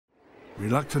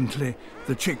Reluctantly,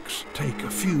 the chicks take a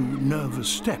few nervous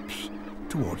steps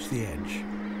towards the edge.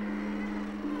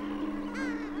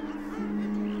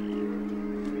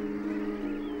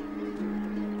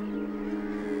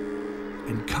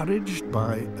 Encouraged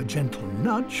by a gentle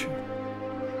nudge,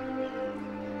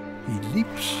 he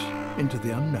leaps into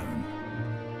the unknown.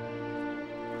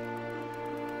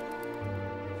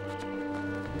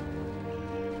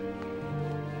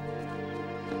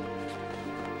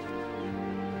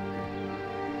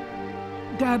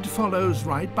 Dad follows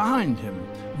right behind him,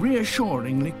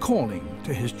 reassuringly calling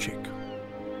to his chick.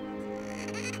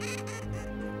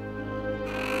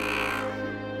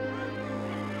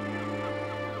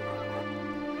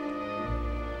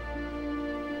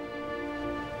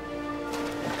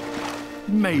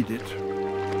 Made it.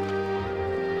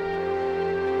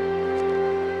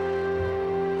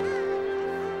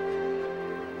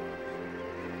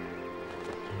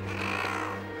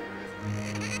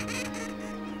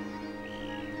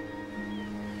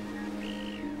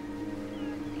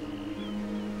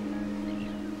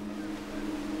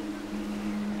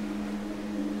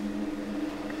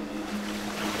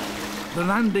 The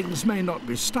landings may not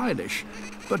be stylish,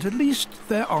 but at least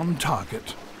they're on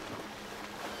target.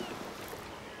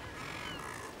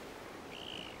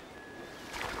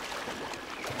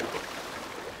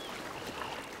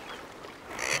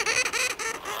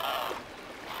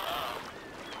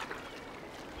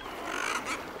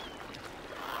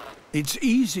 It's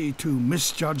easy to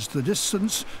misjudge the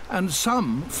distance, and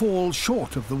some fall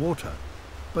short of the water.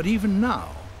 But even now,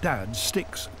 Dad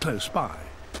sticks close by.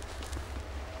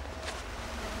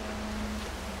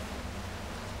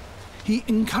 He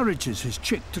encourages his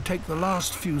chick to take the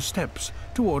last few steps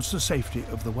towards the safety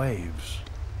of the waves.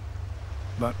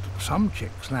 But some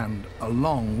chicks land a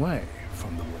long way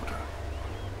from the water.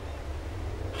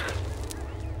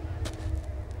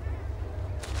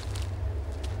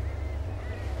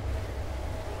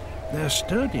 They're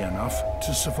sturdy enough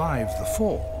to survive the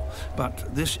fall,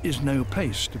 but this is no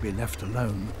place to be left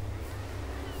alone.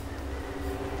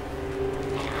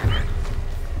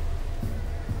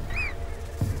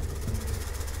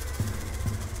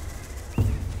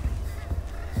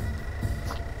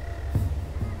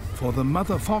 For the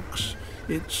mother fox,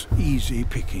 it's easy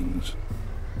pickings.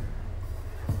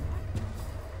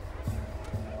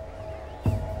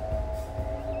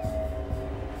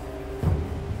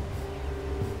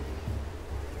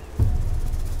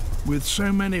 With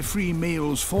so many free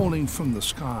meals falling from the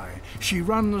sky, she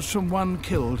runs from one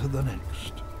kill to the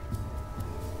next.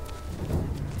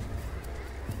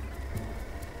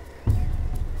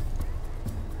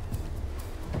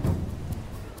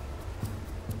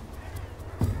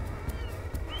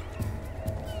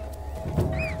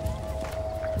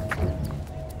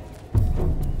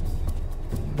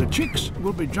 The chicks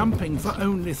will be jumping for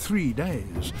only 3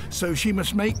 days, so she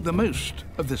must make the most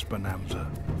of this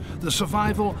bonanza. The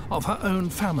survival of her own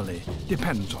family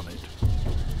depends on it.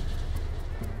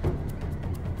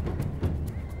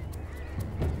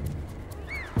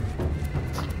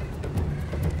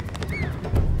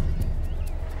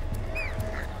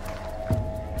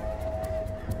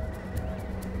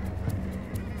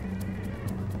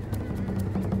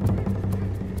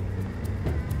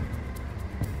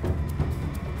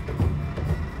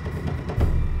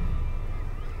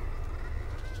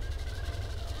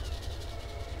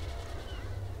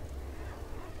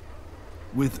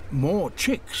 With more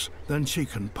chicks than she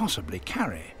can possibly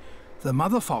carry, the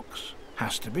mother fox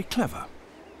has to be clever.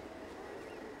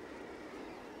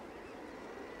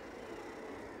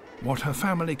 What her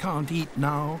family can't eat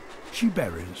now, she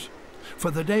buries.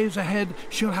 For the days ahead,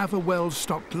 she'll have a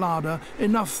well-stocked larder,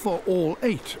 enough for all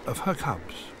 8 of her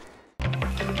cubs.